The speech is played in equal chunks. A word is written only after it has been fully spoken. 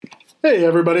Hey,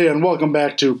 everybody, and welcome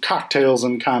back to Cocktails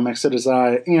and Comics. It is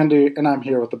I, Andy, and I'm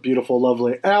here with the beautiful,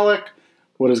 lovely Alec.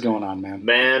 What is going on, man?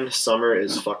 Man, summer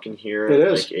is fucking here. It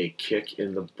is. Like a kick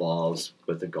in the balls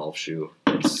with a golf shoe.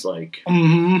 It's like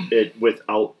Mm-hmm.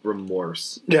 without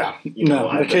remorse. Yeah,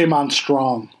 it came on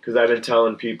strong. Because I've been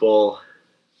telling people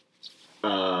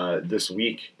this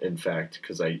week, in fact,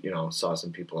 because I saw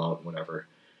some people out and whatever.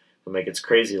 I'm like, it's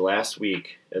crazy. Last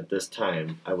week at this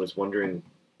time, I was wondering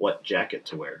what jacket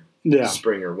to wear. Yeah.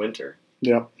 Spring or winter.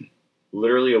 Yep.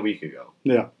 Literally a week ago.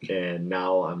 Yeah. And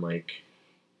now I'm like,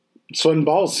 sweating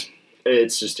balls.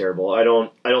 it's just terrible. I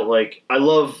I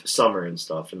love summer and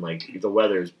stuff, and like the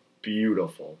weather's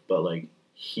beautiful, but like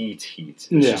heat it's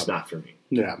just not for me.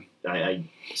 Yeah.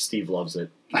 Steve loves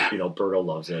it. Berto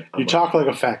loves it. You talk like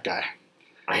a fat guy.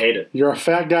 I hate it. You're a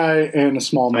fat guy in a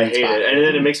small man's I hate body. it. And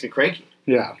then it makes me cranky.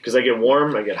 Yeah. Because I get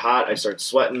warm, I get hot, I start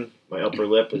sweating, my upper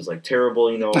lip is like terrible,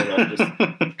 and I'm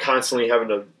just constantly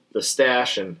having the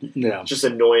stash, and it's just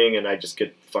annoying, and I just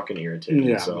get fucking irritated.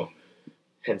 Yeah. So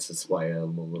hence that's why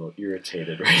I'm a little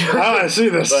irritated right now. Oh, I see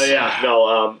this. But yeah,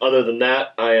 no, other than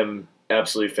that, I am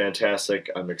absolutely fantastic.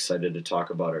 I'm excited to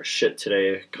talk about our shit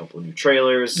today. A couple of new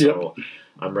trailers, so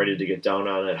I'm ready to get down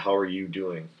on it. How are you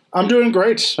doing? I'm doing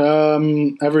great.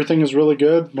 Everything is really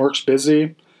good. Work's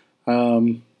busy.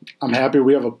 I'm happy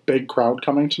we have a big crowd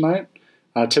coming tonight.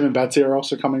 Tim and Betsy are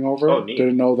also coming over. Oh, neat.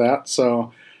 Didn't know that.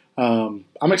 So I'm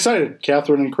excited.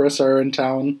 Catherine and Chris are in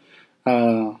town.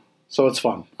 So it's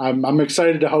fun. I'm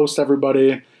excited to host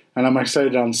everybody, and I'm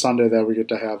excited on Sunday that we get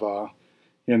to have a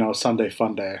Sunday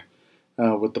fun day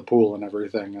with the pool and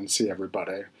everything and see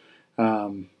everybody.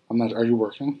 Are you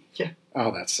working? Yeah.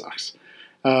 Oh, that sucks.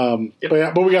 But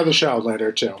we got the show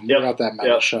later too. We got that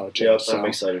metal show too. Yep, so. I'm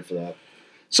excited for that.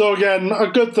 So again,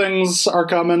 good things are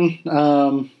coming.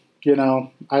 I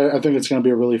think it's going to be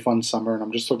a really fun summer, and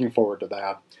I'm just looking forward to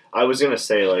that. I was going to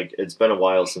say, like, it's been a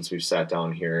while since we've sat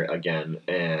down here again,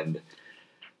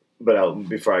 but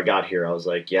before I got here, I was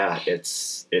like, yeah,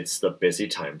 it's the busy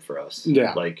time for us.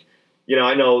 Yeah. Like,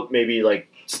 I know maybe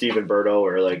like Steve and Berto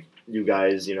or like you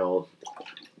guys,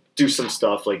 do some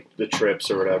stuff like the trips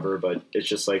or whatever, but it's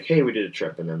just like, hey, we did a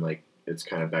trip, and then like it's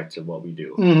kind of back to what we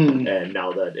do. Mm-hmm. And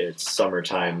now that it's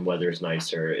summertime, weather's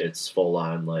nicer, it's full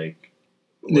on like,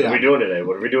 what are we doing today?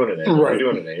 What are we doing today? What are we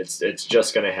doing today? It's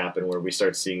just going to happen where we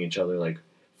start seeing each other like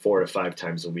 4 to 5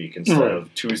 times a week instead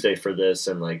of Tuesday for this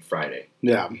and like Friday.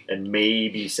 Yeah. And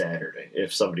maybe Saturday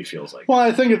if somebody feels like it. Well,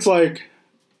 I think it's like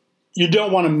you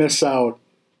don't want to miss out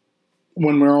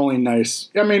when we're only nice.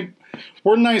 I mean,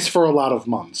 we're nice for a lot of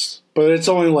months, but it's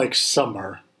only like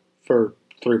summer for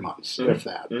 3 months, if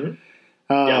that. Mm-hmm.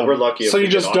 Yeah, we're lucky. So you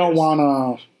just don't want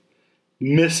to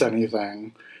miss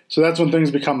anything. So that's when things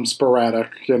become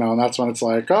sporadic, and that's when it's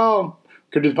like, oh,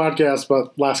 could do the podcast,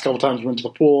 but last couple times we went to the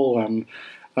pool, and,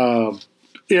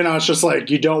 it's just like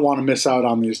you don't want to miss out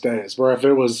on these days, where if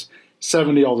it was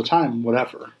 70 all the time,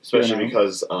 whatever. Especially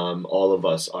because all of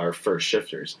us are first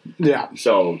shifters. Yeah.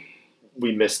 So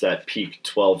we missed that peak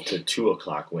 12 to 2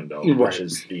 o'clock window, which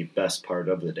is the best part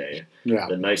of the day. Yeah.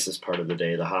 The nicest part of the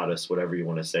day, the hottest, whatever you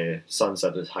want to say.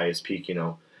 Sunset is highest peak,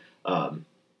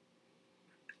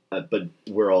 but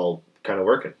we're all kind of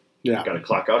working. Yeah. Got to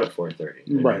clock out at 4:30.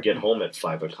 And Right. get home at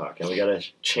 5 o'clock. And we got to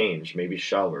change, maybe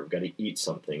shower. We got to eat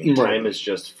something. And time is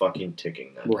just fucking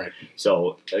ticking then. Right.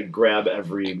 So grab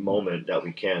every moment that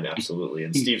we can, absolutely.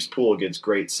 And Steve's pool gets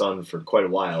great sun for quite a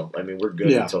while. I mean, we're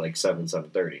good until like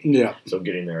 7:30. Yeah. So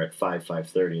getting there at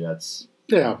 5:30, that's...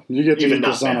 Yeah, you get to even get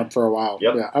the sun up for a while.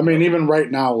 Yep. Yeah. I mean, even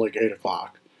right now, like 8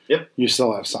 o'clock, you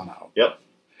still have sun out. Yep.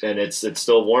 And it's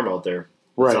still warm out there.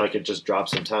 Right. It's not like it just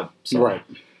drops in temp. So, right.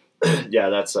 Yeah,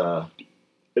 that's...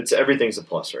 everything's a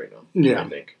plus right now, yeah. I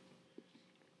think.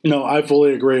 No, I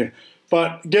fully agree.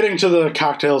 But getting to the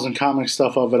cocktails and comic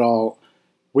stuff of it all,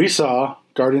 we saw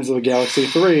Guardians of the Galaxy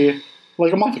 3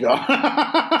 like a month ago.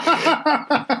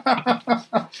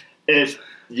 It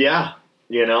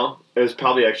was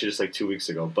probably actually just like 2 weeks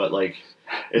ago, but like...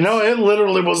 No, it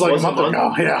literally was like a month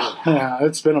ago. Yeah,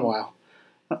 it's been a while.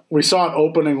 We saw it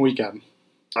opening weekend.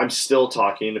 I'm still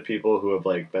talking to people who have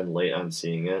like been late on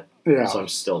seeing it. Yeah. So I'm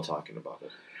still talking about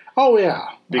it. Oh, yeah.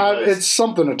 It's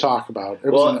something to talk about.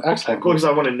 It was an excellent because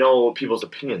I want to know people's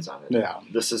opinions on it. Yeah.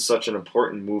 This is such an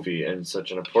important movie and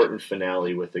such an important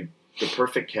finale with the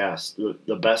perfect cast,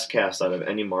 the best cast out of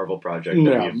any Marvel project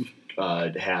that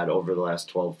we've had over the last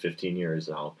 12, 15 years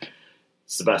now.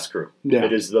 It's the best crew. Yeah.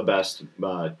 It is the best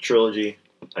trilogy.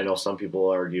 I know some people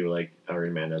argue like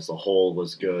Iron Man as a whole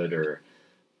was good or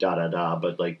da-da-da,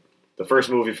 but like the first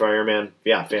movie for Iron Man,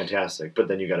 yeah, fantastic. But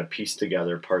then you got to piece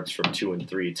together parts from 2 and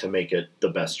 3 to make it the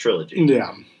best trilogy.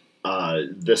 Yeah.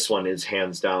 this one is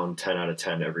hands down 10 out of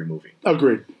 10 every movie.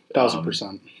 Agreed.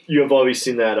 1,000%. You have always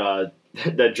seen that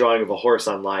that drawing of a horse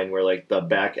online where like the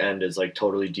back end is like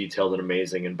totally detailed and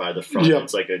amazing, and by the front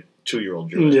it's like a 2-year-old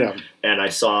drew it. Yeah. And I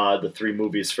saw the 3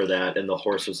 movies for that, and the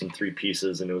horse was in 3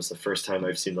 pieces, and it was the first time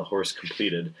I've seen the horse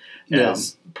completed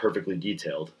as perfectly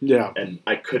detailed. Yeah. And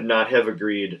I could not have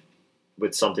agreed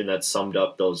with something that summed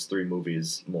up those 3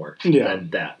 movies more than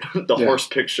that. The horse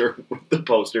picture with the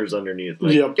posters underneath.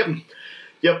 Like,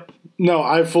 Yep. No,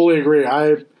 I fully agree.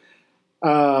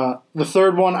 The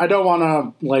third one, I don't want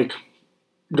to like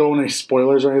go into any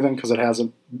spoilers or anything because it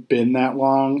hasn't been that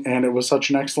long, and it was such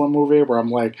an excellent movie where I'm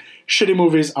like, shitty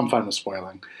movies, I'm fine with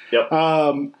spoiling. Yep.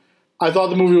 I thought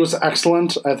the movie was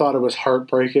excellent. I thought it was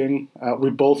heartbreaking.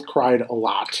 We both cried a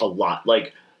lot. A lot.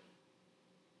 Like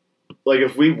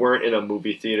if we weren't in a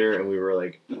movie theater and we were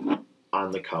like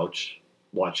on the couch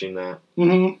watching that,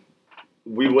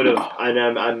 we would have,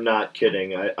 and I'm not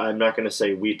kidding, I'm not going to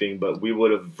say weeping, but we would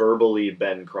have verbally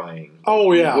been crying.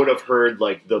 Oh, yeah. We would have heard,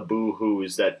 like, the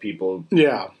boo-hoos that people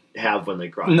have when they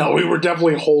cry. No, we were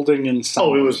definitely holding in sound.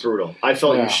 Oh, it was brutal. I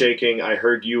felt you shaking. I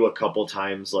heard you a couple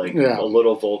times, like, a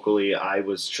little vocally. I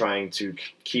was trying to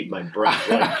keep my breath,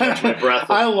 like, catch my breath.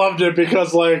 I loved it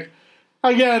because, like,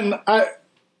 again,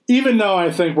 even though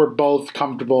I think we're both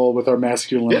comfortable with our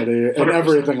masculinity and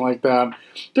everything like that,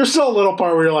 there's still a little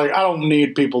part where you're like, I don't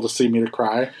need people to see me to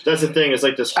cry. That's the thing. It's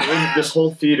like this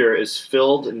whole theater is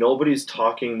filled. Nobody's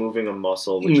talking, moving a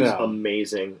muscle, which is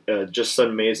amazing. Just an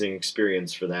amazing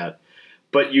experience for that.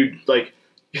 But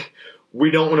we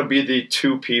don't want to be the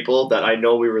 2 people that I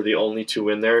know we were the only 2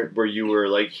 in there where you were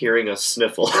like hearing a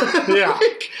sniffle. Yeah.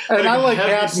 And I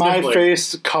had my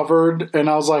face covered and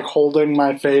I was like holding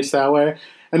my face that way.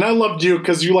 And I loved you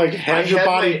because you like had your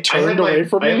body turned away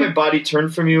from me. I had my body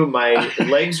turned from you. My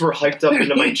legs were hiked up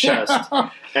into my chest,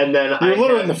 and then you were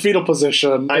literally in the fetal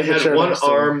position. I had one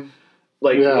arm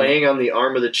laying on the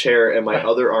arm of the chair, and my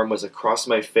other arm was across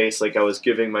my face, like I was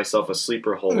giving myself a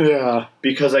sleeper hold. Yeah,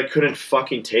 because I couldn't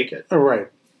fucking take it. Right.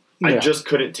 Yeah. I just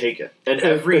couldn't take it, and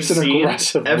every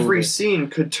scene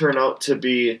could turn out to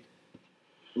be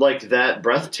like that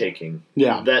breathtaking,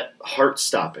 that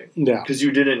heart-stopping, because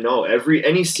you didn't know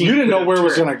any scene. You didn't know where it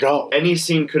was going to go. Any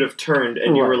scene could have turned,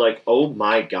 and you were like, "Oh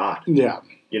my god!" Yeah,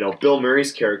 Bill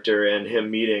Murray's character and him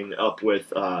meeting up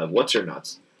with what's her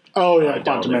nuts? Oh yeah,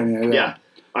 Quantumania. Yeah,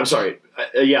 I'm sorry.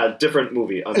 Different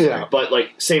movie. I'm sorry, but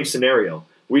like same scenario.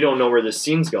 We don't know where this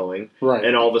scene's going, right?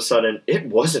 And all of a sudden, it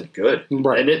wasn't good,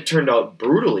 right? And it turned out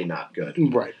brutally not good,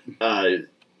 right?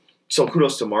 So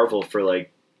kudos to Marvel for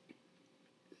like.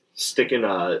 Sticking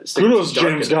kudos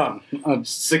James Gunn.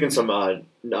 Sticking some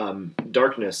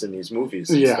darkness in these movies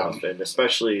and stuff, and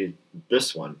especially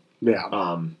this one.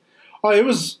 Yeah. It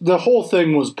was, the whole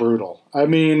thing was brutal. I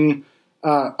mean,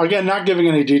 again, not giving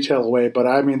any detail away, but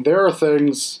I mean, there are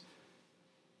things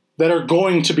that are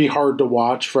going to be hard to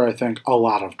watch for, I think, a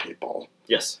lot of people.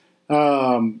 Yes.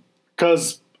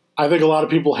 Because I think a lot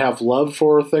of people have love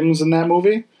for things in that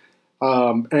movie,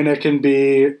 and it can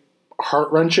be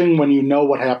heart-wrenching when you know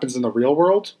what happens in the real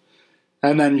world,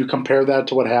 and then you compare that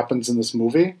to what happens in this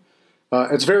movie.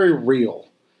 It's very real.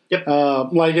 Yep.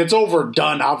 It's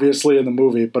overdone, obviously, in the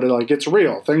movie, but it's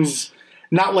real. Things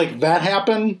not like that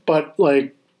happen, but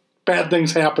like bad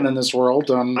things happen in this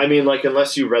world. I mean, like,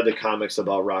 unless you read the comics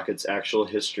about Rocket's actual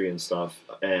history and stuff,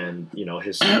 and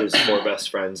his 4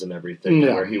 best friends and everything,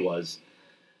 where he was.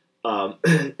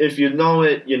 If you know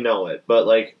it, you know it. But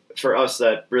like. For us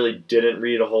that really didn't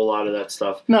read a whole lot of that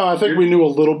stuff. No, I think we knew a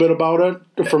little bit about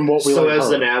it from what we heard. So as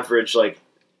an average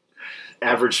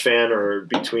fan or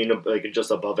between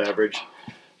just above average,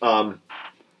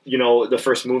 the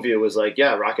first movie it was like,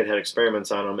 Rocket had experiments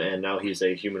on him and now he's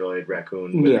a humanoid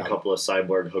raccoon with a couple of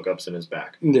cyborg hookups in his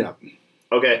back. Yeah.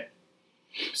 Okay.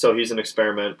 So he's an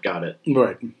experiment. Got it.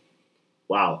 Right.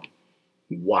 Wow.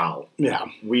 Yeah.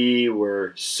 We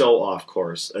were so off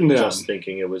course and just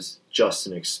thinking it was just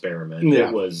an experiment. Yeah.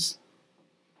 It was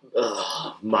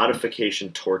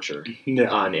modification torture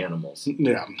on animals.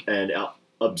 Yeah. And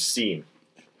obscene.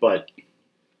 But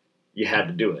you had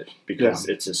to do it because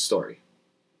it's his story.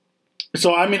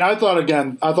 So, I mean, I thought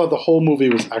the whole movie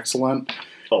was excellent.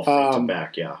 Oh, front to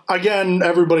back, yeah. Again,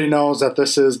 everybody knows that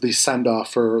this is the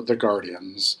send-off for the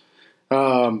Guardians.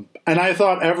 And I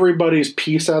thought everybody's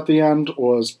piece at the end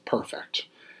was perfect.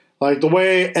 Like, the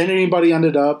way anybody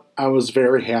ended up, I was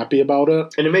very happy about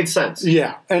it. And it made sense.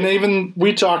 Yeah. And even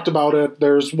we talked about it.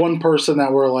 There's one person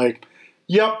that were like,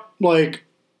 yep, like,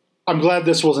 I'm glad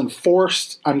this wasn't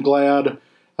forced. I'm glad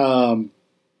that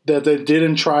they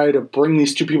didn't try to bring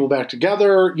these 2 people back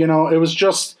together. It was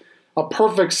just a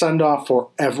perfect send-off for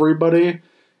everybody.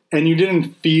 and you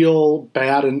didn't feel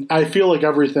bad. And I feel like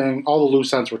everything, all the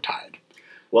loose ends were tied.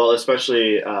 Well,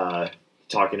 especially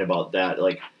talking about that,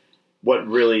 like what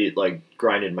really like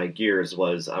grinded my gears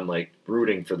was I'm like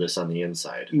rooting for this on the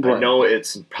inside. Right. I know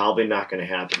it's probably not going to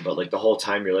happen, but like the whole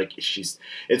time you're like,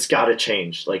 it's got to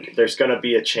change. Like there's going to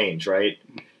be a change, right?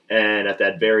 And at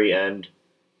that very end,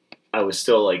 I was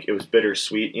still like, it was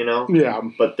bittersweet, you know? Yeah.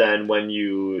 But then when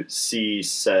you see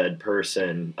said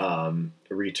person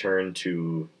return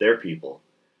to their people,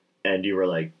 and you were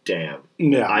like, damn,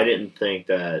 I didn't think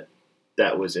that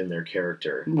was in their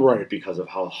character. Right. Because of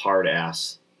how hard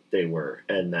ass they were.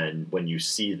 And then when you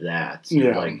see that,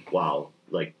 you're like, wow,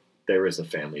 like there is a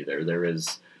family there. There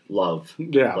is love.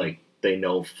 Yeah. Like they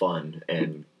know fun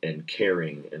and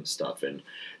caring and stuff. And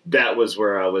that was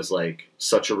where I was like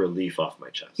such a relief off my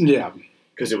chest. Yeah.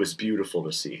 Because it was beautiful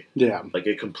to see. Yeah. Like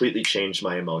it completely changed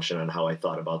my emotion on how I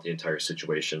thought about the entire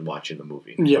situation watching the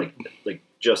movie. Yeah. Like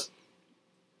just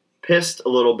pissed a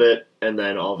little bit, and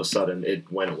then all of a sudden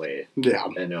it went away. Yeah.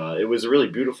 And it was really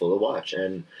beautiful to watch,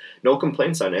 and no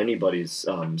complaints on anybody's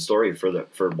story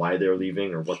for why they're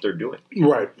leaving or what they're doing.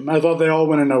 Right. I thought they all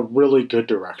went in a really good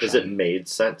direction. Because it made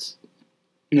sense.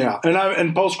 Yeah.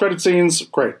 And post-credit scenes,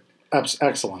 great.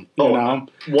 Excellent. You know?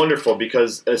 Wonderful,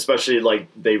 because especially like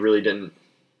they really didn't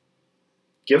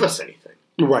give us anything.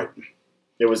 Right.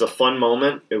 It was a fun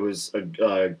moment. It was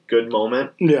a good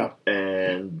moment. Yeah.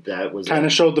 And that was kind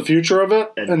of showed the future of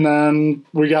it. And then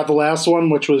we got the last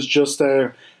one, which was just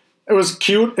it was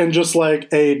cute and just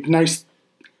like a nice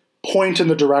point in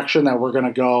the direction that we're going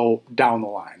to go down the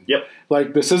line. Yep.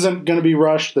 Like this isn't going to be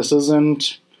rushed. This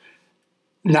it's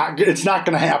not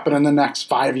going to happen in the next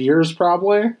 5 years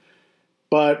probably.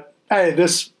 But hey,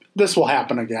 this will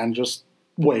happen again. Just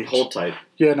wait. Hold tight.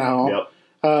 You know. Yep.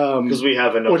 Because we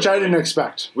have another, which I didn't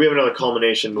expect. We have another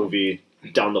culmination movie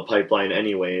down the pipeline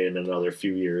anyway in another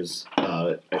few years.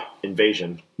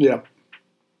 Invasion. Yep.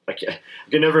 I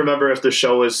can never remember if the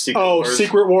show is Secret Wars. Oh,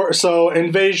 Secret War. So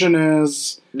Invasion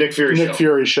is Nick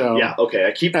Fury show. Yeah. Okay.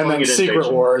 I keep calling it Secret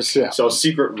Invasion. Wars. Yeah. So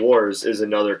Secret Wars is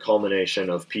another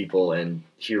culmination of people and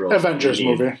heroes. Avengers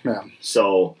movie. Yeah.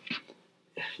 So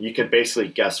you can basically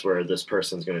guess where this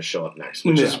person's going to show up next,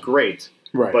 which is great.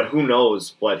 Right. But who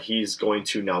knows what he's going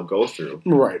to now go through.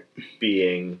 Right.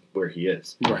 Being where he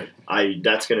is. Right.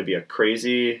 That's going to be a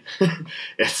crazy.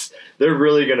 They're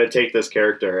really going to take this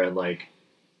character and like.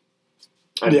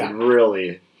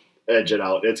 Really edge it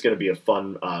out. It's going to be a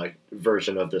fun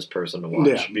version of this person to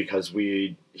watch because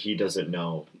he doesn't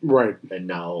know. Right. And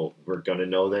now we're going to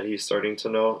know that he's starting to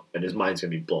know, and his mind's going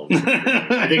to be blown.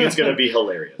 I think it's going to be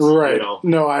hilarious. Right. You know?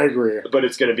 No, I agree. But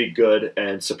it's going to be good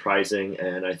and surprising,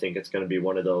 and I think it's going to be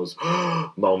one of those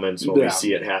moments when we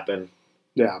see it happen.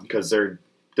 Yeah. Because they're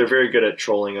very good at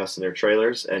trolling us in their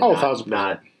trailers and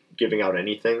not giving out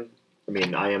anything. I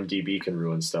mean, IMDb can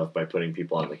ruin stuff by putting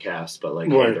people on the cast, but hey,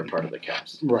 they're part of the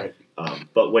cast. Right.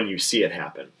 But when you see it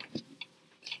happen.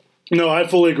 No, I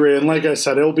fully agree. And like I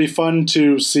said, it'll be fun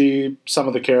to see some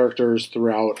of the characters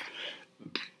throughout.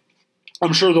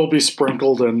 I'm sure they'll be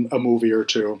sprinkled in a movie or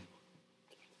two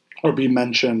or be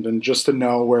mentioned, and just to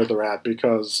know where they're at,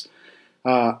 because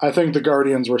I think the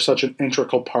Guardians were such an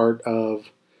integral part of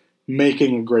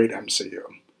making a great MCU.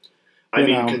 I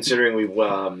mean, considering we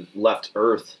left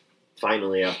Earth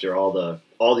finally after all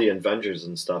the Avengers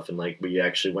and stuff, and like we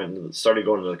actually started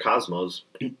going to the cosmos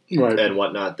and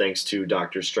whatnot, thanks to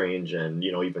Doctor Strange, and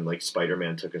even like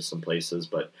Spider-Man took us some places.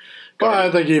 But I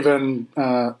think even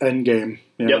Endgame.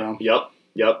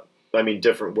 Yep. I mean,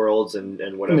 different worlds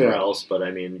and whatever else, but I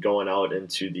mean, going out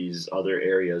into these other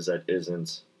areas that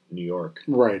isn't New York,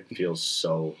 feels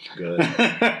so good.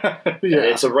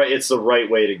 It's the right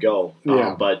way to go.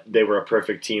 But they were a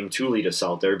perfect team to lead us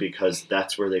out there, because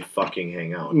that's where they fucking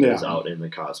hang out. Is out in the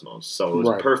cosmos. So it was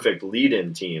a perfect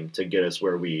lead-in team to get us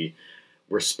where we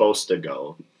were supposed to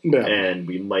go. And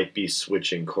we might be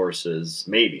switching courses,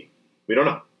 maybe. We don't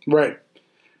know. Right.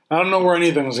 I don't know where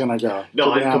anything's gonna go.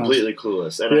 No, I'm completely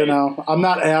clueless. And I'm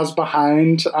not as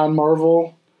behind on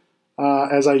Marvel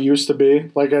as I used to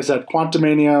be. Like I said,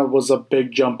 Quantumania was a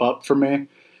big jump up for me,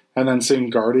 and then seeing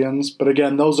Guardians. But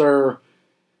again, those are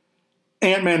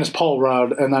Ant-Man is Paul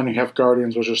Rudd, and then you have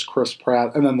Guardians, which is Chris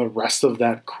Pratt, and then the rest of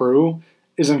that crew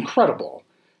is incredible.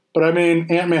 But I mean,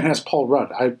 Ant-Man has Paul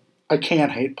Rudd. I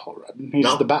can't hate Paul Rudd.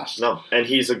 He's the best. No, and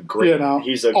he's a great.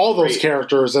 All those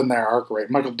characters in there are great.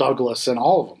 Michael Douglas and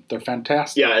all of them, they're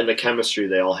fantastic. Yeah, and the chemistry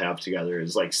they all have together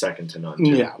is like second to none.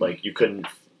 Too. Yeah, like you couldn't.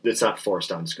 It's not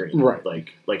forced on screen. Right.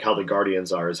 Like how the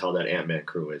Guardians are is how that Ant-Man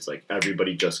crew is. Like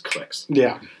everybody just clicks.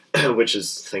 Yeah. Which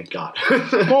is, thank God.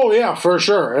 Oh, yeah, for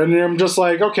sure. And I'm just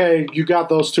like, okay, you got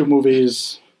those two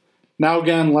movies. Now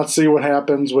again, let's see what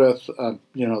happens with the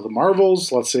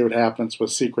Marvels. Let's see what happens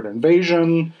with Secret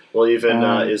Invasion. Well, even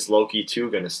is Loki 2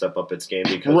 going to step up its game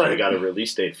because we got a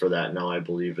release date for that now? I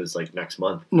believe is like next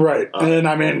month. Right, and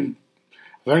I mean,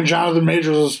 I think Jonathan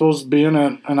Majors is supposed to be in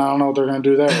it, and I don't know what they're going to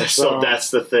do there. So that's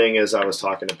the thing. Is I was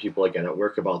talking to people again at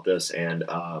work about this, and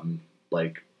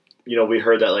we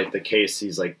heard that like the case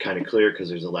he's like kind of clear because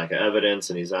there's a lack of evidence,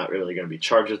 and he's not really going to be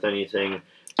charged with anything.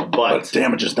 But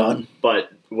damage is done. But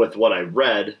with what I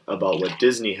read about what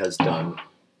Disney has done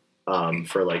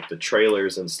for like the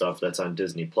trailers and stuff that's on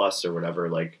Disney Plus or whatever,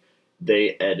 like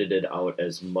they edited out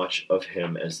as much of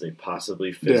him as they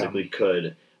possibly physically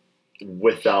could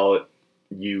without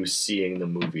you seeing the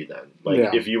movie then.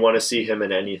 Like if you want to see him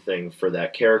in anything for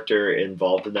that character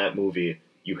involved in that movie,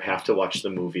 you have to watch the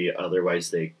movie,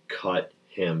 otherwise they cut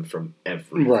him from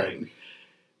everything. Right.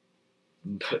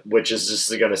 Which is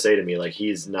just going to say to me, like,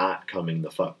 he's not coming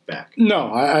the fuck back.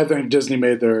 No, I think Disney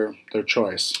made their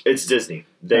choice. It's Disney.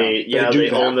 They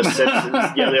own the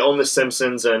Simpsons. They own the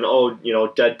Simpsons, and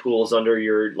Deadpool's under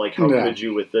your like. How could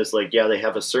you with this? Like, they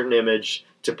have a certain image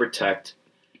to protect.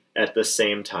 At the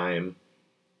same time,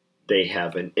 they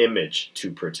have an image to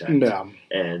protect. Yeah.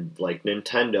 And like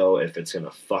Nintendo, if it's going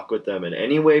to fuck with them in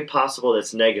any way possible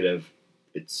that's negative,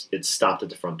 it's stopped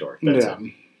at the front door. That's it.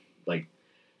 Like.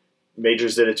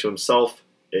 Majors did it to himself.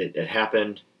 It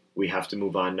happened. We have to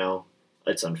move on now.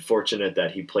 It's unfortunate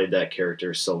that he played that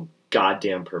character so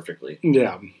goddamn perfectly.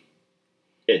 Yeah.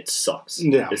 It sucks.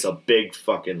 Yeah. It's a big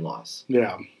fucking loss.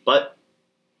 Yeah. But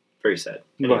very sad.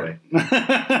 Anyway.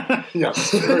 Right.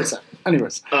 Yes, very sad.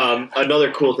 Anyways.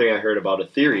 Another cool thing I heard about a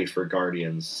theory for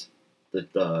Guardians,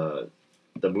 the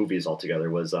movies altogether,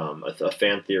 was a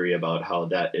fan theory about how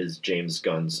that is James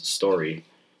Gunn's story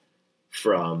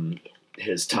from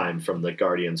his time from the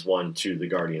Guardians 1 to the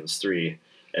Guardians 3,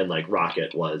 and like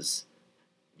Rocket was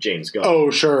James Gunn. Oh,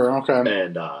 sure, okay.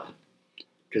 And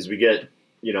because we get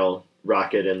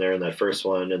Rocket in there in that first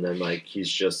one, and then like he's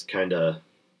just kind of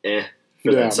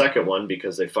for that second one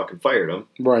because they fucking fired him.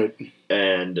 Right.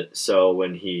 And so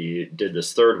when he did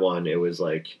this third one, it was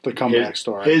like the comeback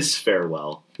story, his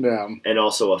farewell. Yeah. And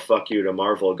also a fuck you to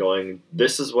Marvel going,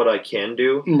 this is what I can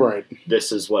do. Right.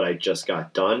 This is what I just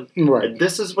got done. Right. And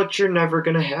this is what you're never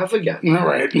going to have again.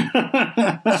 Right.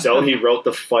 So he wrote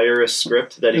the firest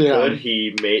script that he could.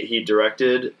 He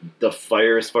directed the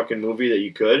firest fucking movie that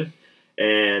you could.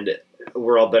 And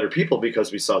we're all better people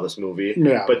because we saw this movie.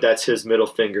 Yeah. But that's his middle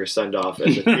finger send off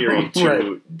as a theory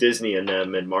to Disney and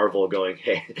them and Marvel going,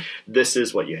 hey, this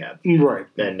is what you had. Right.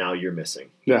 And now you're missing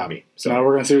me. So now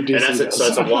we're going to see what DC does. So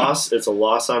it's a loss. It's a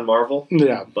loss on Marvel.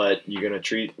 Yeah. But you're going to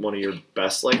treat one of your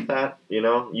best like that?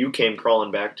 You came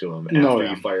crawling back to him after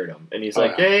you fired him. And he's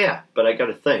like, yeah, but I got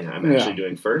a thing I'm actually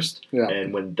doing first. Yeah.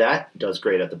 And when that does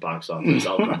great at the box office,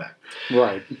 I'll come back.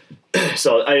 Right.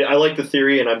 So I like the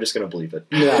theory, and I'm just going to believe it.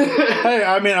 Yeah. Hey,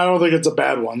 I mean, I don't think it's a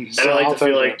bad one. So and I like to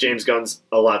feel like James Gunn's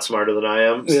a lot smarter than I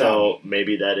am, so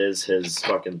maybe that is his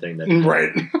fucking thing.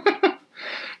 Right.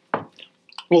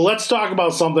 Well, let's talk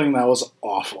about something that was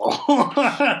awful.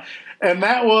 And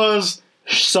that was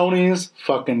Sony's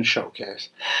fucking showcase.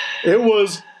 It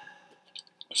was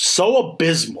so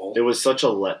abysmal. It was such a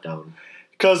letdown.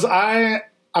 Because I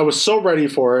was so ready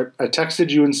for it. I texted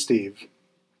you and Steve.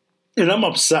 And I'm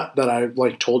upset that I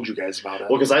told you guys about it.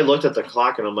 Well, because I looked at the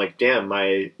clock and I'm like, damn,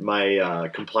 my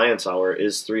compliance hour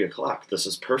is 3:00. This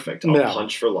is perfect. I'll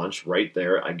punch for lunch right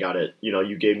there. I got it.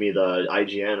 You gave me the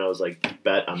IGN. I was like,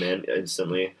 bet I'm in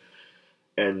instantly.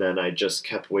 And then I just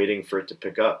kept waiting for it to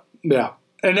pick up. Yeah,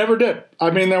 it never did.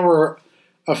 I mean, there were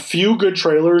a few good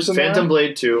trailers in Phantom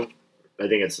Blade 2. I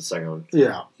think it's the second one.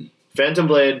 Yeah. Phantom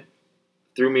Blade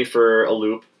threw me for a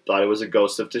loop. Thought it was a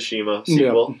Ghost of Tsushima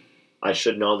sequel. Yeah. I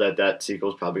should know that sequel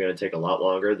is probably going to take a lot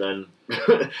longer than.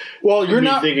 Well, you're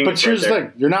not. But here's the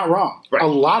thing: you're not wrong. Right. A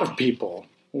lot of people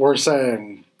were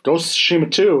saying Ghost of Tsushima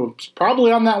 2 is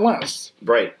probably on that list.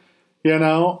 Right.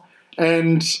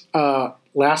 And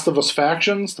Last of Us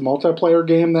Factions, the multiplayer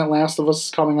game that Last of Us is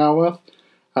coming out with,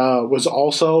 was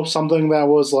also something that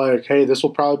was like, hey, this will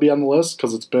probably be on the list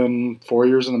because it's been 4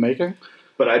 years in the making.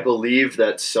 But I believe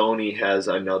that Sony has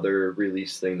another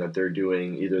release thing that they're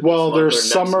doing either this month or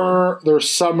next month. There's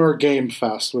Summer Game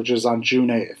Fest, which is on June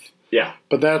 8th. Yeah.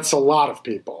 But that's a lot of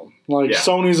people.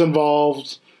 Sony's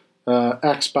involved,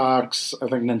 Xbox, I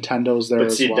think Nintendo's there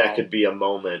as well. But see, that could be a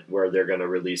moment where they're going to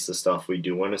release the stuff we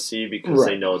do want to see because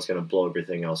they know it's going to blow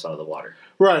everything else out of the water.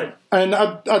 Right. And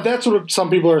that's what some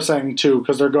people are saying, too,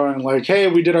 because they're going like, hey,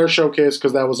 we did our showcase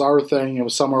because that was our thing. It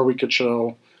was somewhere we could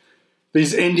show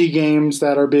these indie games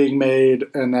that are being made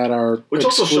and that are which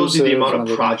also shows you the amount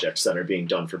of projects that are being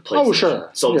done for PlayStation. Oh, sure.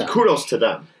 So kudos to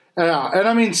them. Yeah, and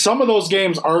I mean, some of those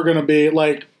games are going to be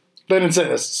like, they didn't say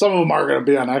this, some of them are going to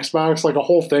be on Xbox. Like, a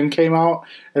whole thing came out,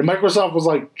 and Microsoft was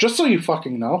like, just so you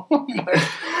fucking know.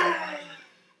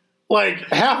 like,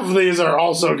 half of these are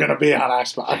also going to be on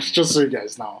Xbox, just so you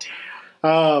guys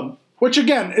know. Which,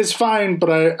 again, is fine, but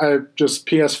I just,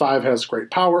 PS5 has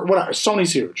great power. Whatever,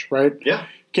 Sony's huge, right? Yeah.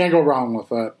 Can't go wrong with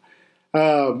that.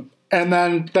 And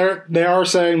then they are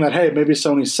saying that, hey, maybe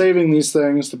Sony's saving these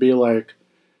things to be like,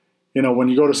 you know, when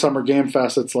you go to Summer Game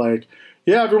Fest, it's like,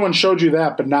 yeah, everyone showed you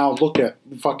that, but now look at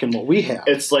fucking what we have.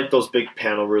 It's like those big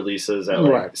panel releases at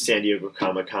like San Diego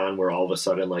Comic-Con where all of a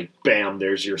sudden, like, bam,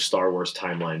 there's your Star Wars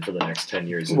timeline for the next 10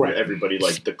 years. And everybody,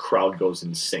 like, the crowd goes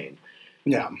insane.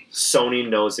 Yeah. Sony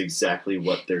knows exactly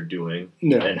what they're doing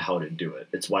and how to do it.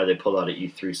 It's why they pulled out of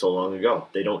E3 so long ago.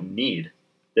 They don't need...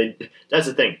 that's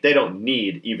the thing. They don't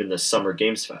need even the Summer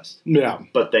Games Fest. Yeah.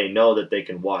 But they know that they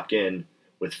can walk in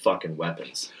with fucking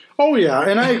weapons. Oh, yeah,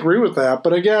 and I agree with that.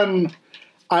 But again,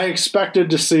 I expected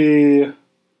to see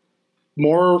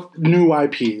more new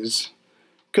IPs.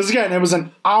 Because, again, it was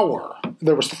an hour.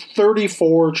 There was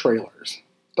 34 trailers.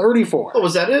 34. Oh,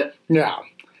 was that it? Yeah.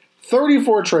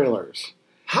 34 trailers.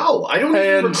 How? I don't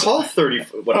even recall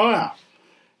 34. Oh, yeah.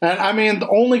 And, I mean, the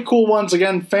only cool ones,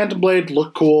 again, Phantom Blade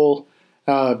looked cool.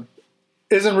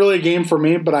 Isn't really a game for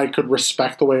me, but I could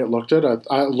respect the way it looked. I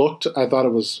thought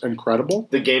it was incredible.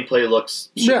 The gameplay looks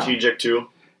strategic, too.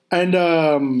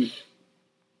 And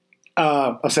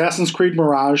Assassin's Creed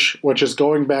Mirage, which is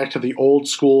going back to the old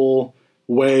school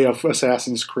way of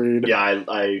Assassin's Creed. Yeah,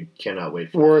 I cannot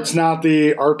wait for where it's not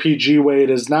the RPG way it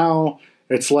is now.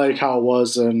 It's like how it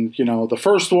was in, you know, the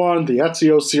first one, the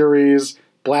Ezio series,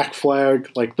 Black Flag,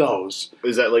 like those.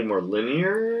 Is that like more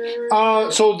linear?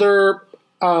 So they're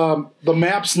the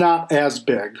map's not as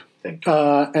big.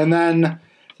 And then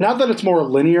not that it's more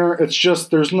linear, it's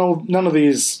just there's none of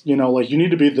these, you know, like you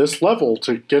need to be this level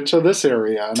to get to this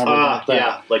area and everything like that.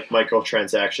 Yeah, like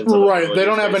microtransactions. Right, they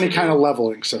don't have any kind of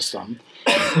leveling system.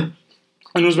 And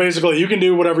it was basically you can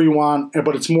do whatever you want,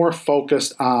 but it's more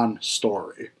focused on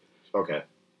story. Okay.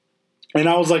 And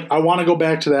I was like, I want to go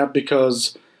back to that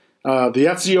because the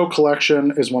Ezio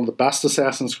collection is one of the best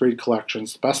Assassin's Creed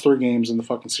collections, the best 3 games in the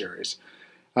fucking series.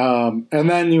 And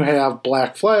then you have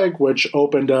Black Flag, which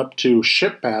opened up to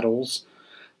ship battles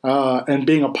and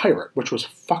being a pirate, which was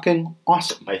fucking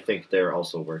awesome. I think they're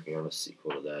also working on a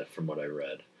sequel to that, from what I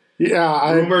read.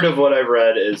 Yeah, rumored of what I've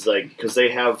read is like because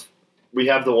we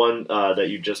have the one that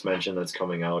you just mentioned that's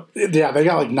coming out. Yeah, they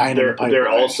got like 9 in the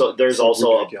pipeline. There's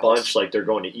also a bunch, like they're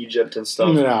going to Egypt and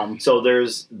stuff. Yeah. So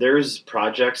there's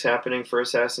projects happening for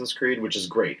Assassin's Creed, which is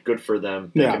great. Good for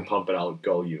them. They can pump it out.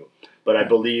 Go you. But I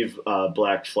believe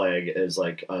Black Flag is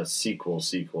like a sequel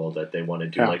that they want to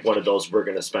do. Yeah. Like one of those, we're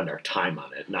going to spend our time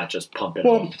on it, not just pump it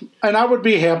out. And I would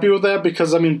be happy with that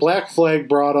because, I mean, Black Flag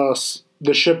brought us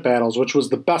the ship battles, which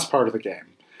was the best part of the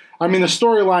game. I mean, the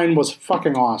storyline was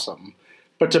fucking awesome.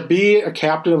 But to be a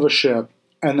captain of a ship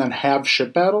and then have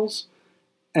ship battles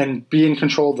and be in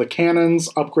control of the cannons,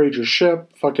 upgrade your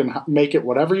ship, fucking make it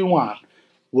whatever you want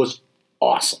was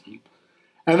awesome.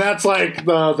 And that's like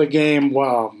the game,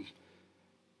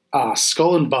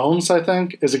 Skull and Bones, I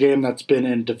think, is a game that's been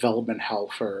in development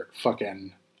hell for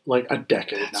fucking like a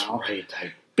decade now. That's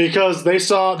right. Because they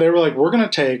were like, we're going to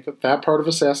take that part of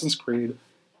Assassin's Creed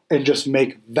and just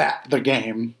make that the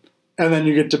game. And then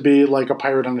you get to be like a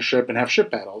pirate on a ship and have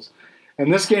ship battles.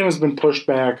 And this game has been pushed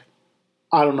back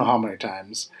I don't know how many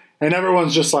times. And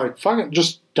everyone's just like, fuck it,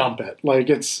 just dump it. Like,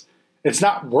 it's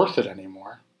not worth it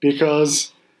anymore.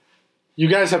 Because you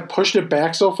guys have pushed it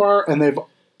back so far, and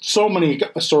so many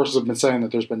sources have been saying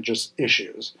that there's been just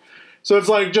issues. So it's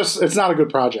like, it's not a good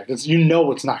project. It's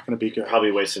not going to be good.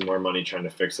 Probably wasting more money trying to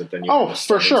fix it than you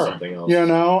for sure. Something else. You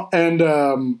know?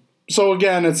 And so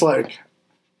again, it's like,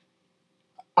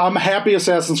 I'm happy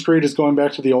Assassin's Creed is going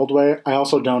back to the old way. I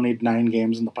also don't need 9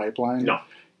 games in the pipeline. No.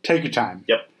 Take your time.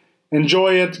 Yep.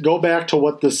 Enjoy it. Go back to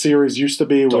what the series used to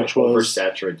be, which was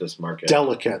oversaturate this market.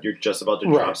 Delicate. You're just about to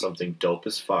drop something dope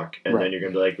as fuck, and then you're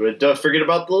going to be like, forget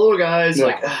about the little guys. Yeah.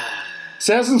 Like,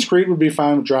 Assassin's Creed would be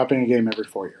fine with dropping a game every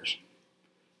 4 years.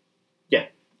 Yeah.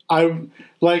 I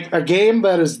like a game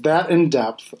that is that in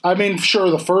depth. I mean,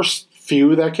 sure, the first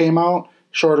few that came out,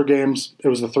 shorter games, it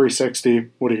was the 360.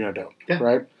 What are you going to do? Yeah.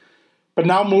 Right? But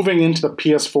now moving into the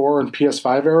PS4 and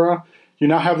PS5 era, you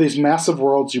now have these massive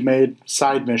worlds. You made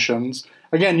side missions.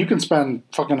 Again, you can spend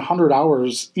fucking 100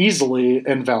 hours easily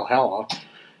in Valhalla.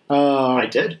 I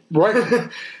did. Right.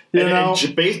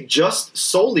 and based just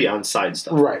solely on side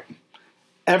stuff. Right.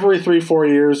 Every 3-4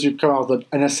 years, you come out with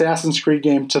an Assassin's Creed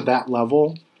game to that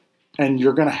level, and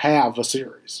you're going to have a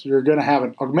series. You're going to have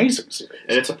an amazing series.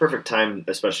 And it's a perfect time,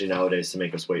 especially nowadays, to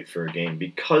make us wait for a game.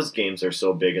 Because games are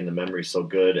so big and the memory's so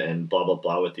good and blah, blah,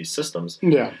 blah with these systems.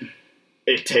 Yeah.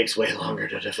 It takes way longer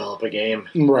to develop a game.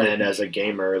 Right. And as a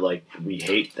gamer, like, we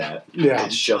hate that. Yeah.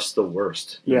 It's just the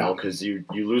worst, you know, because you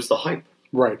lose the hype.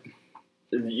 Right.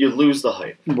 You lose the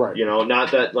hype. Right. You know,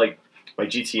 not that, like, my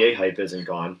GTA hype isn't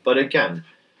gone. But again,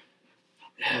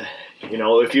 you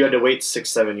know, if you had to wait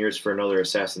 6-7 years for another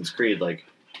Assassin's Creed, like,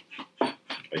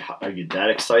 are you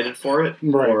that excited for it?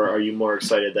 Right. Or are you more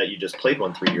excited that you just played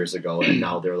one 3 years ago and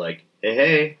now they're like,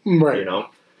 hey, right. you know?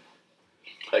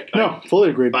 Like, no, fully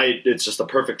agreed. It's just a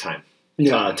perfect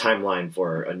timeline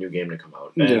for a new game to come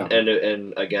out.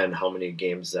 And again, how many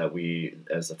games that we,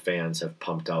 as the fans, have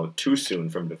pumped out too soon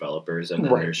from developers, and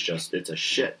then there's just, it's a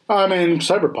shit. I mean,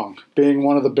 Cyberpunk being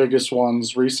one of the biggest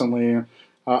ones recently.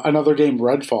 Another game,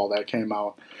 Redfall, that came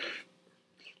out,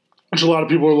 which a lot of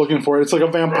people are looking for. It's like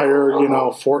a vampire,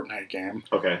 Fortnite game.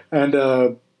 Okay.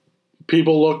 And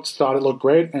people thought it looked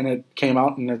great, and it came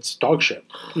out and it's dog shit,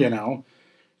 And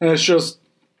it's just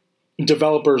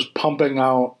developers pumping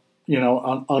out,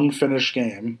 an unfinished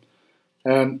game.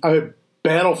 And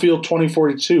Battlefield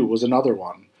 2042 was another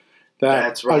one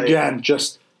that, again,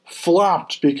 just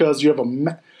flopped because you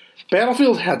have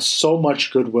Battlefield had so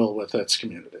much goodwill with its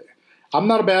community. I'm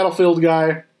not a Battlefield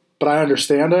guy, but I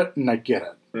understand it and I get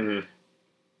it. Mm-hmm.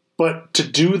 But to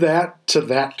do that to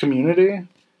that community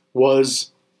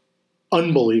was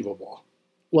unbelievable.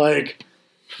 Like,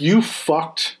 you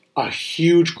fucked a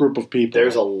huge group of people.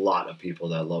 There's a lot of people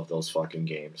that love those fucking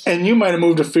games. And you might have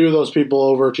moved a few of those people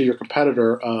over to your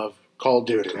competitor of Call of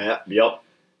Duty. Yep.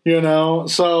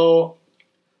 So,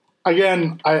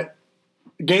 again,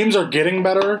 games are getting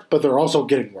better, but they're also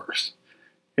getting worse.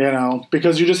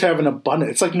 Because you just have an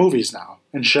abundance. It's like movies now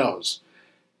and shows.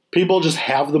 People just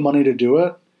have the money to do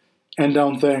it and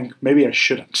don't think, maybe I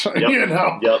shouldn't.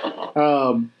 Yep. Yep.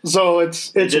 So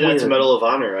it's they did weird. That to Medal of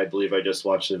Honor. I believe I just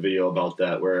watched a video about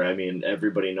that where,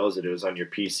 everybody knows it. It was on your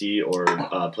PC or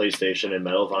PlayStation, and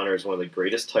Medal of Honor is one of the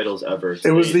greatest titles ever.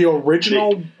 It was the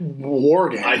original war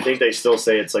game. I think they still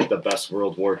say it's like the best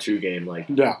World War II game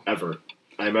ever.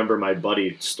 I remember my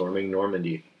buddy storming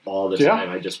Normandy all the time.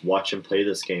 I just watch him play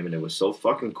this game, and it was so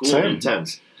fucking cool and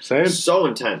intense. Same. So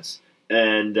intense.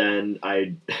 And then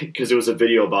because it was a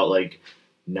video about, like,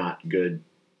 not good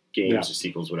games or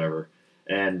sequels, whatever.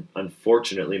 And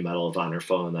unfortunately, Medal of Honor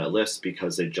fell on that list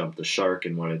because they jumped the shark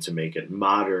and wanted to make it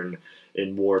modern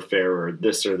in warfare or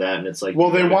this or that. And it's like,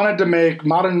 well, they wanted to make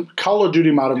Call of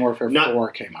Duty Modern Warfare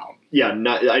 4 came out. Yeah,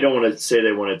 I don't want to say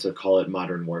they wanted to call it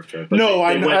Modern Warfare. But no,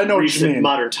 I know what you mean.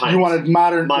 Modern times. You wanted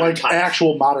modern times.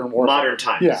 Actual Modern Warfare. Modern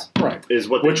times. Yeah, right.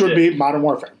 Which would be Modern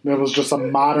Warfare. It was just a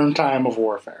modern time of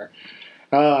warfare.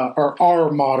 Or our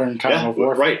modern time of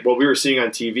warfare. Right. What we were seeing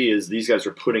on TV is these guys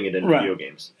were putting it in video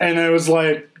games. And it was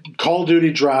like Call of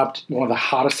Duty dropped one of the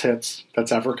hottest hits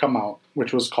that's ever come out,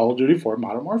 which was Call of Duty 4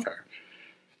 Modern Warfare.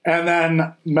 And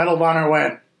then Medal of Honor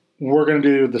went, we're going to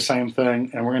do the same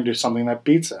thing, and we're going to do something that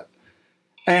beats it.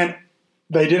 And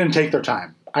they didn't take their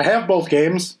time. I have both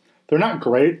games. They're not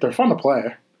great. They're fun to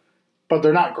play, but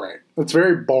they're not great. It's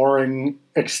very boring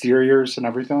exteriors and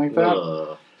everything like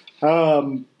that.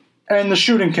 And the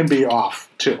shooting can be off,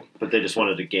 too. But they just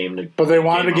wanted a game to... But they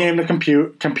wanted a game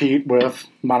to compete with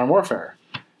Modern Warfare.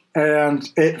 And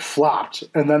it flopped.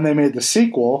 And then they made the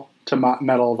sequel to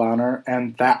Medal of Honor,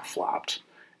 and that flopped.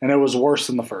 And it was worse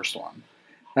than the first one.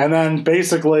 And then,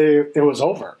 basically, it was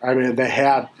over. I mean, they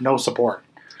had no support.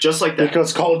 Just like that.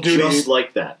 Because Call of Duty... Just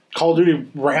like that. Call of Duty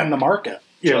ran the market.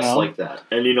 Just like that.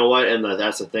 And you know what? And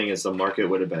that's the thing, is the market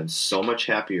would have been so much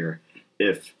happier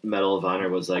if Medal of Honor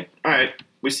was like, all right,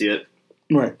 we see it.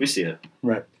 Right. We see it.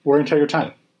 Right. We're going to take our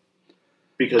time.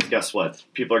 Because guess what?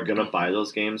 People are going to buy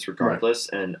those games regardless.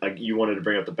 Right. And you wanted to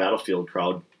bring up the Battlefield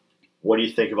crowd. What do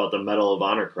you think about the Medal of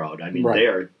Honor crowd? I mean, they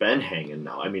are been hanging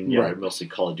now. I mean, they're mostly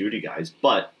Call of Duty guys.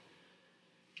 But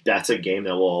that's a game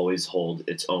that will always hold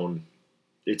its own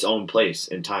place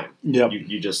in time. Yep.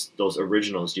 You just, those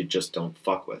originals, you just don't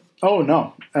fuck with. Oh,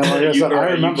 no. And like I said, I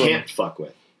remember. You can't fuck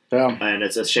with. Yeah. And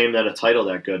it's a shame that a title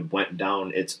that good went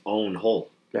down its own hole,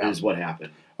 is what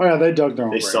happened. Oh, yeah, they dug their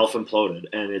own They grave. Self-imploded.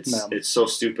 And it's so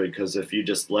stupid because if you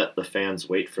just let the fans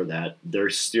wait for that, they're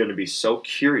going to be so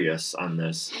curious on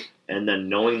this. And then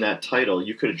knowing that title,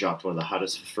 you could have dropped one of the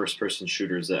hottest first-person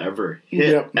shooters that ever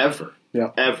hit, ever.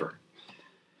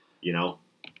 You know?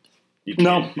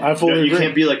 I fully agree. You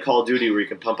can't be like Call of Duty where you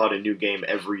can pump out a new game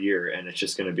every year and it's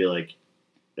just going to be like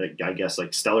I guess,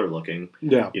 like stellar looking.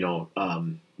 Yeah. You know,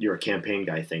 you're a campaign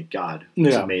guy, thank God.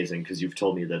 It's amazing because you've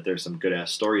told me that there's some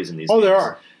good-ass stories in these games. There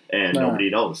are. and nobody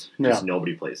knows because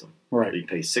nobody plays them. Right. You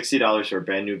pay $60 for a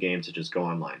brand new game to just go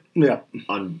online. Yeah.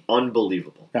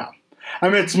 Unbelievable. Yeah. I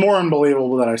mean, it's more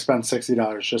unbelievable that I spent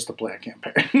 $60 just to play a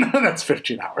campaign. That's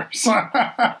 15 hours.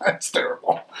 It's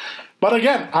terrible. But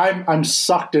again, I'm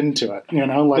sucked into it. You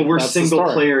know, like, but we're single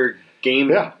player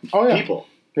game people.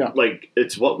 Yeah. Like,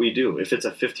 it's what we do. If it's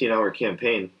a 15-hour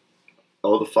campaign,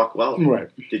 the fuck well. Right.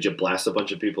 Did you blast a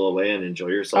bunch of people away and enjoy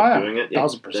yourself doing it?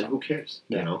 1,000%. Then who cares?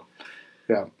 Yeah. You know?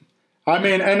 Yeah. I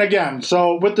mean, and again,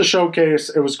 so with the showcase,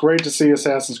 it was great to see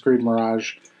Assassin's Creed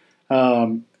Mirage.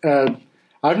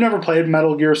 I've never played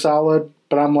Metal Gear Solid,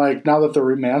 but I'm like, now that they're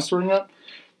remastering it,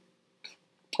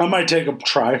 I might take a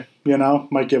try, you know?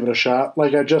 Might give it a shot.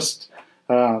 Like, I just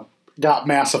got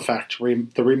Mass Effect,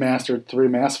 the remastered 3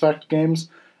 Mass Effect games.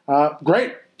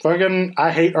 Great. Fucking,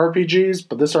 I hate RPGs,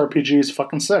 but this RPG is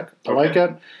fucking sick. I like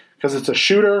it because it's a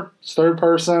shooter, it's third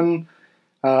person,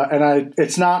 and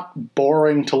it's not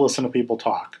boring to listen to people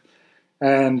talk.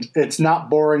 And it's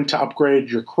not boring to upgrade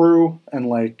your crew and,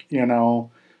 like, you know,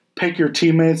 pick your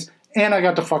teammates. And I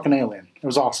got to fucking Alien. It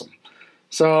was awesome.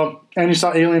 So, and you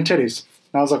saw Alien titties.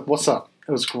 And I was like, what's up?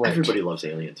 It was great. Everybody loves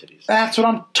Alien titties. That's what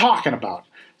I'm talking about.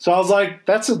 So I was like,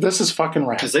 this is fucking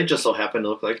rad. Because they just so happen to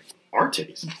look like our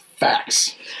titties.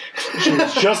 Facts. She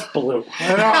was just blue.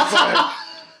 And I was like,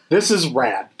 this is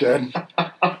rad, dude.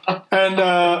 And,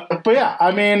 but yeah,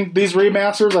 I mean, these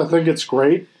remasters, I think it's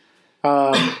great.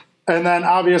 And then,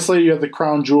 obviously, you have the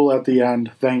crown jewel at the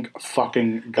end. Thank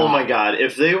fucking God. Oh, my God.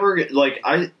 If they were, like,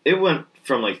 it went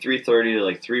from, like, 3:30 to,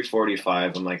 like,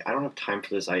 3:45. I'm like, I don't have time for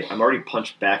this. I'm already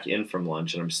punched back in from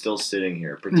lunch, and I'm still sitting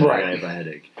here pretending I have a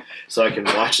headache. So I can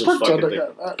watch this fucking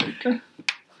thing.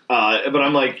 But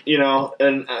I'm like, you know,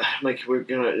 and like,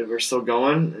 we're still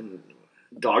going, and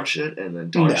dog shit, and then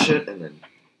dog shit, and then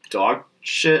dog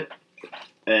shit.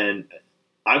 And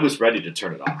I was ready to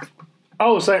turn it off.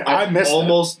 Oh, I missed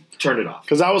almost turned it off.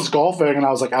 Because I was golfing and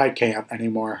I was like, I can't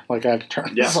anymore. Like, I had to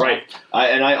turn this off. Right.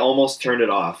 I almost turned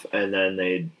it off. And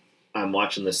then I'm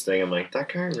watching this thing. I'm like,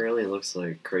 that guy really looks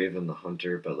like Kraven the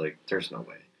Hunter, but, like, there's no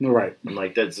way. Right. I'm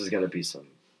like, this is going to be some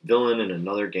villain in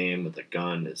another game with a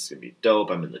gun. It's going to be dope.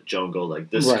 I'm in the jungle.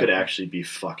 Like, this could actually be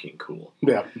fucking cool.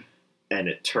 Yeah. And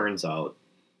it turns out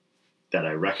that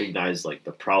I recognize, like,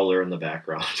 the Prowler in the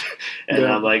background. And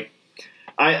I'm like,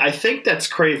 I think that's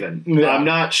Kraven. Yeah. I'm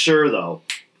not sure, though.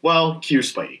 Well, cue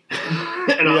Spidey.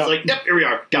 And I was like, yep, here we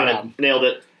are. Got it. Nailed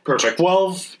it. Perfect.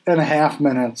 12 and a half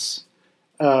minutes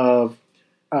of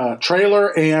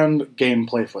trailer and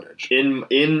gameplay footage.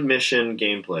 In mission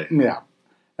gameplay. Yeah.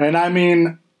 And I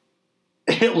mean,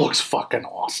 it looks fucking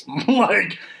awesome.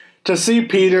 Like, to see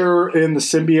Peter in the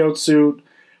symbiote suit,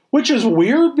 which is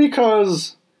weird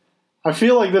because I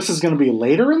feel like this is going to be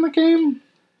later in the game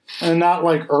and not,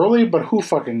 like, early, but who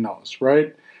fucking knows,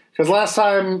 right? Because last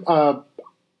time,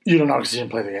 you don't know because you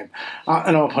didn't play the game.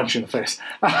 And I'll punch you in the face.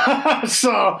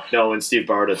 No, when Steve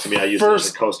borrowed it to me, I used it as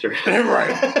a coaster.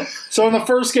 Right. So in the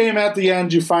first game at the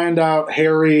end, you find out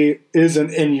Harry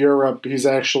isn't in Europe. He's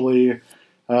actually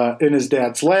in his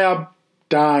dad's lab,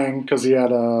 dying because he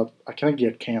had I think he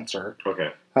had cancer.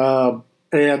 Okay.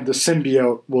 And the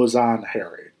symbiote was on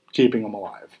Harry, keeping him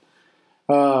alive.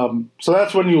 So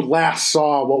that's when you last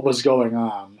saw what was going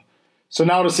on. So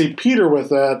now to see Peter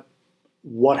with it,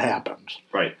 what happened?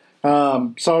 Right.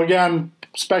 So again,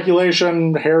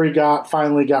 speculation. Harry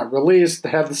finally got released. They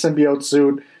had the symbiote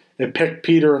suit. It picked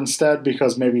Peter instead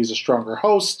because maybe he's a stronger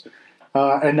host.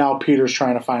 And now Peter's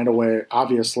trying to find a way,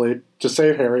 obviously, to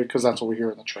save Harry because that's what we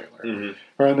hear in the trailer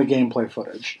or in the gameplay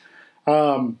footage.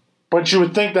 But you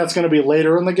would think that's going to be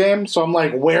later in the game. So I'm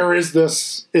like, where is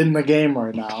this in the game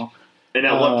right now? And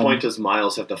at what point does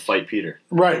Miles have to fight Peter?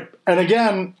 Right. And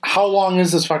again, how long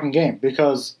is this fucking game?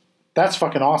 Because that's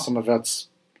fucking awesome if it's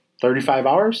 35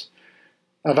 hours.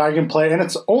 If I can play, and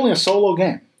it's only a solo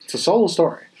game. It's a solo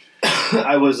story.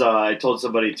 I told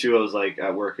somebody too, I was like,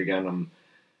 at work again, I'm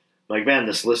like, man,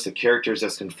 this list of characters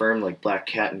that's confirmed, like Black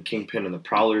Cat and Kingpin and the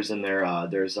Prowler's in there.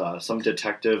 There's some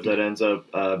detective that ends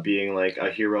up being like a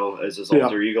hero as his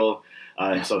alter ego.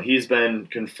 So he's been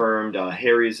confirmed.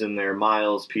 Harry's in there,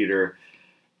 Miles, Peter.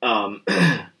 And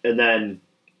then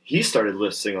he started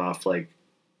listing off like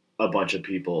a bunch of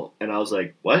people. And I was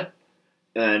like, what?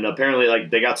 And apparently like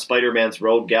they got Spider-Man's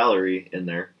Rogue Gallery in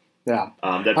there. Yeah.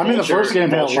 The first game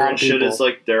had a lot of shit people. is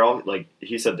like, they're all, like,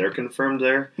 he said they're confirmed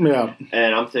there. Yeah.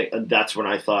 And I'm thinking, that's when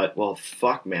I thought, well,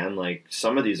 fuck, man, like,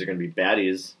 some of these are going to be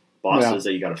baddies, bosses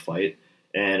that you got to fight,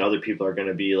 and other people are going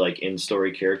to be, like,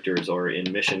 in-story characters or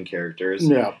in-mission characters.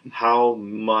 Yeah. How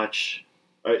much,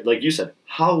 like you said,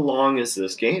 how long is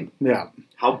this game? Yeah.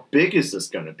 How big is this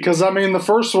going to be? Because, I mean, the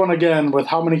first one, again, with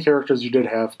how many characters you did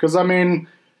have, because, I mean,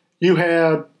 you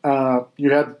had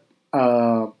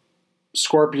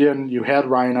Scorpion, you had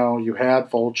Rhino, you had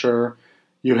Vulture,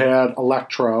 you had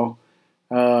Electro,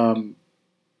 you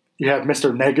had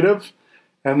Mr. Negative,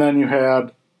 and then you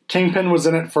had Kingpin was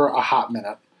in it for a hot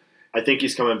minute. I think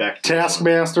he's coming back.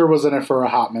 Taskmaster was in it for a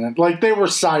hot minute. Like, they were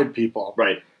side people.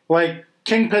 Right. Like,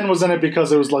 Kingpin was in it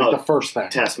because it was, like, the first thing.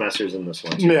 Taskmaster's in this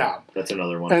one, too. Yeah. That's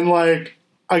another one. And, like,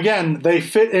 again, they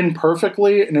fit in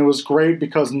perfectly, and it was great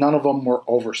because none of them were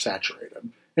oversaturated.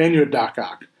 And you had Doc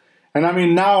Ock. And, I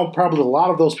mean, now probably a lot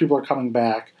of those people are coming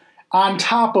back on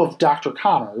top of Dr.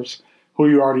 Connors, who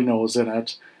you already know is in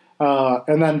it.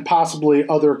 And then possibly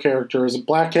other characters.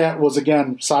 Black Cat was,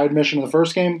 again, side mission in the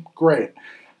first game. Great.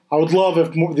 I would love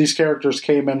if more, these characters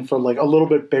came in for like a little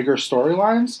bit bigger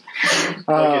storylines.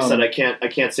 Like I said, I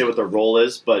can't say what the role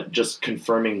is, but just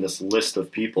confirming this list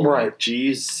of people. Right. Like,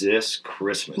 Jesus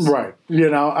Christmas. Right. You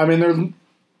know, I mean,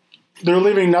 they're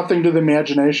leaving nothing to the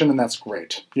imagination, and that's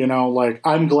great. You know, like,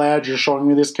 I'm glad you're showing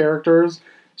me these characters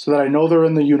so that I know they're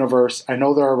in the universe, I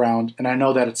know they're around, and I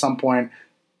know that at some point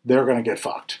they're going to get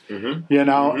fucked. Mm-hmm. You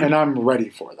know, and I'm ready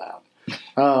for that.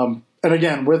 And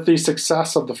again, with the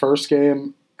success of the first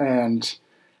game, and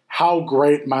how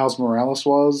great Miles Morales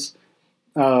was.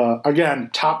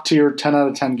 Again, top tier, 10 out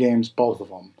of 10 games, both of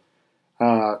them.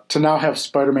 To now have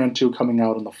Spider-Man 2 coming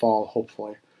out in the fall,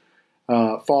 hopefully.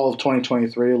 Fall of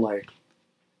 2023, like,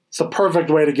 it's the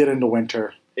perfect way to get into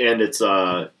winter. And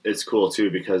it's cool, too,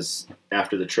 because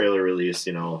after the trailer release,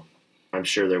 you know, I'm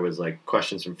sure there was, like,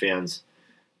 questions from fans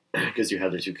because you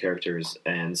had the two characters,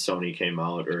 and Sony came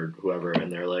out, or whoever,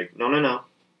 and they're like, no.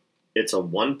 It's a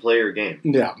one-player game.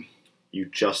 Yeah. You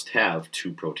just have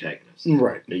two protagonists.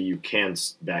 Right. You can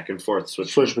back and forth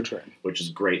switch between. Which is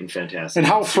great and fantastic.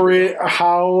 And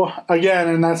again,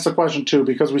 and that's the question too,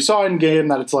 because we saw in game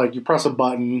that it's like you press a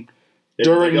button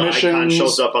during missions. Icon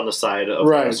shows up on the side of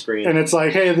the screen. And it's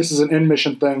like, hey, this is an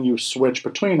in-mission thing, you switch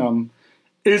between them.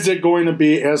 Is it going to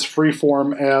be as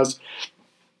freeform as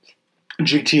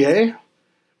GTA?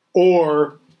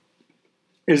 Or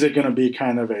is it going to be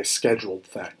kind of a scheduled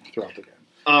thing throughout the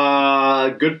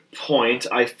game? Good point.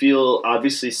 I feel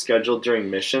obviously scheduled during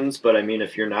missions, but I mean,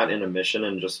 if you're not in a mission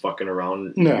and just fucking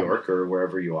around New York or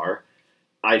wherever you are,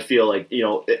 I feel like, you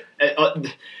know,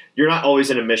 you're not always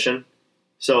in a mission.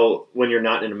 So when you're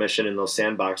not in a mission in those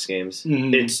sandbox games,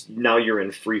 it's now you're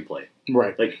in free play.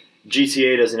 Right. Like,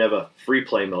 GTA doesn't have a free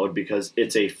play mode because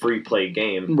it's a free play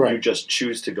game. Right. You just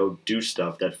choose to go do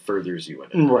stuff that furthers you in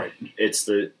it. Right. It's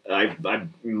in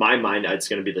my mind, it's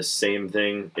going to be the same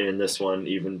thing in this one,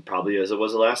 even probably as it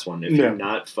was the last one. If you're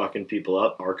not fucking people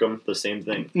up, Arkham, the same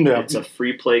thing. Yeah. It's a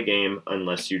free play game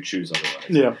unless you choose otherwise.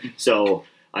 Yeah. So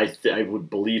I would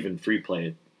believe in free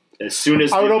play as soon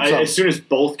as as soon as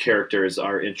both characters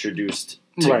are introduced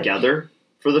together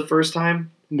for the first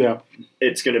time. Yeah,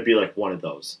 it's going to be like one of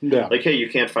those. Yeah, like, hey, you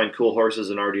can't find cool horses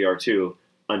in RDR2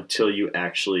 until you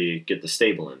actually get the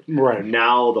stable in. Right.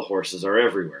 Now the horses are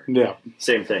everywhere. Yeah.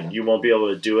 Same thing. You won't be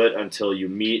able to do it until you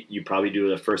meet. You probably do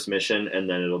the first mission, and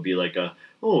then it'll be like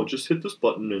just hit this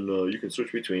button and you can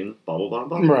switch between blah blah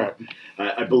blah blah. Right.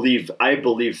 I believe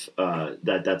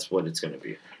that that's what it's going to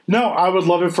be. No, I would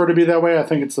love it for it to be that way. I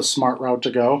think it's the smart route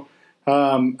to go.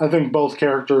 I think both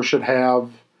characters should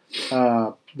have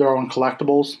their own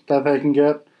collectibles that they can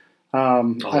get.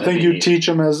 I think you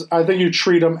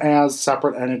treat them as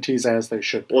separate entities as they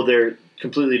should be. Well, they're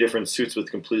completely different suits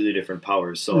with completely different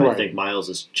powers. So I think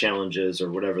Miles' challenges or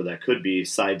whatever that could be,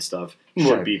 side stuff,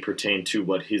 should be pertained to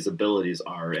what his abilities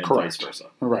are and vice versa.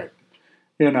 Right.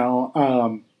 You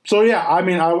know, so yeah, I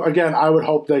mean, I would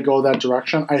hope they go that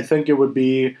direction. I think it would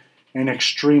be an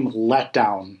extreme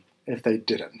letdown if they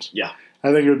didn't. Yeah.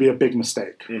 I think it would be a big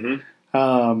mistake. Mm-hmm.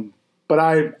 But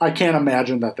I can't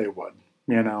imagine that they would,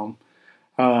 you know.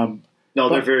 No,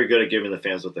 they're very good at giving the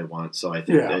fans what they want, so I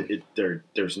think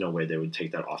there's no way they would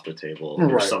take that off the table.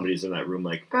 Or somebody's in that room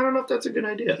like, I don't know if that's a good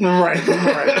idea. Right.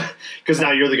 Because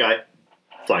now you're the guy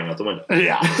flying out the window.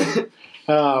 Yeah.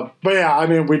 But yeah, I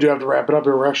mean, we do have to wrap it up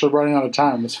here. We're actually running out of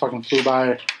time. This fucking flew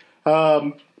by.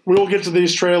 We will get to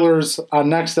these trailers on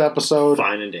next episode.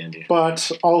 Fine and dandy.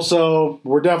 But also,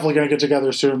 we're definitely going to get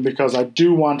together soon because I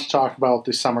do want to talk about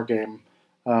the Summer Game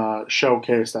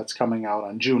showcase that's coming out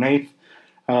on June 8th.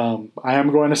 I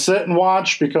am going to sit and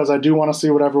watch because I do want to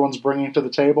see what everyone's bringing to the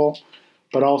table.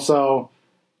 But also,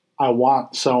 I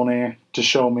want Sony to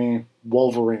show me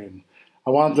Wolverine. I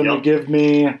want them to give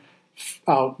me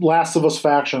Last of Us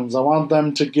Factions. I want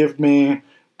them to give me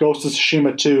Ghost of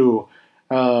Tsushima 2.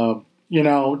 You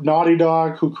know, Naughty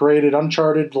Dog, who created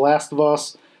Uncharted, The Last of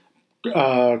Us,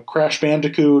 Crash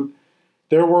Bandicoot,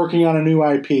 they're working on a new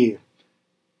IP.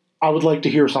 I would like to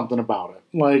hear something about it.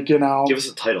 Like, give us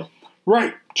a title.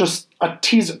 Right. Just a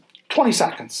teaser. 20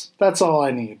 seconds. That's all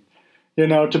I need.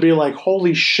 To be like,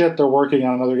 holy shit, they're working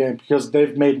on another game because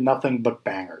they've made nothing but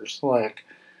bangers. Like,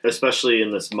 especially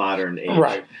in this modern age.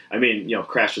 Right. I mean,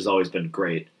 Crash has always been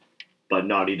great, but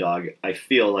Naughty Dog, I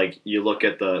feel like you look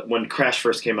at when Crash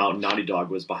first came out and Naughty Dog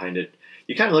was behind it,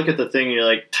 you kind of look at the thing and you're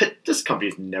like, this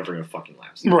company's never going to fucking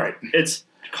last. Right. It's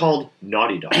called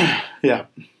Naughty Dog. Yeah.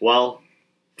 Well,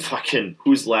 fucking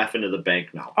who's laughing to the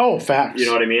bank now? Oh, facts. You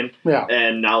know what I mean? Yeah.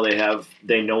 And now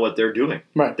they know what they're doing.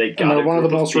 Right. They're one of the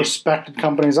most respected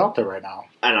companies out there right now.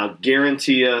 And I'll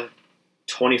guarantee you,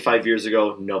 25 years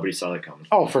ago, nobody saw that coming.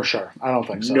 Oh, for sure. I don't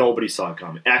think so. Nobody saw it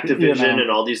coming. Activision and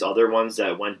all these other ones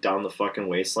that went down the fucking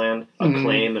wasteland,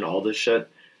 Acclaim and all this shit.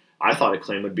 I thought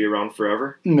Acclaim would be around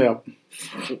forever. Yep.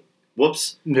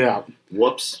 Whoops. Yeah.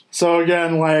 Whoops. So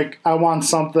again, like, I want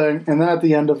something, and then at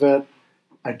the end of it,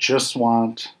 I just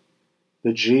want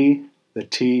the G, the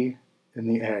T, and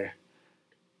the A,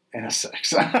 and a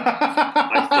 6.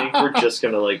 I think we're just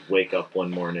going to, wake up one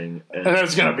morning. And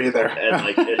it's going to be there. And,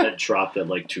 it had dropped at,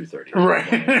 2:30.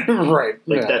 Right.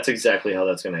 Right. That's exactly how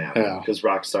that's going to happen. Because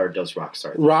Rockstar does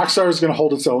Rockstar. Rockstar is going to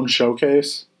hold its own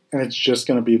showcase, and it's just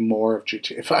going to be more of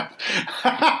GTA 5.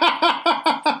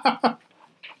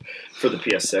 For the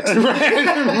PS6.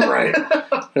 Right.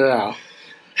 Yeah.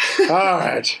 All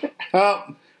right.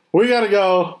 Well, we got to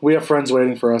go. We have friends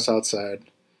waiting for us outside.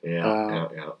 Yeah.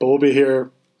 But we'll be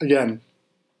here again.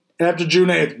 After June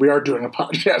 8th, we are doing a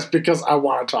podcast because I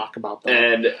want to talk about that.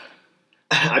 And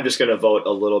I'm just going to vote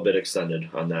a little bit extended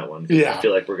on that one. Yeah. I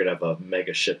feel like we're going to have a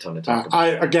mega shit ton to talk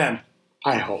about.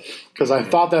 I hope. Because I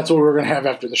thought that's what we were going to have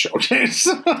after the showcase.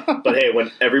 But hey,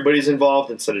 when everybody's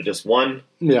involved instead of just one,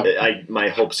 my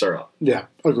hopes are up. Yeah,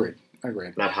 agreed.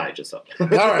 Not high, just up. All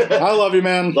right. I love you,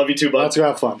 man. Love you too, bud. Let's go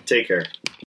have fun. Take care.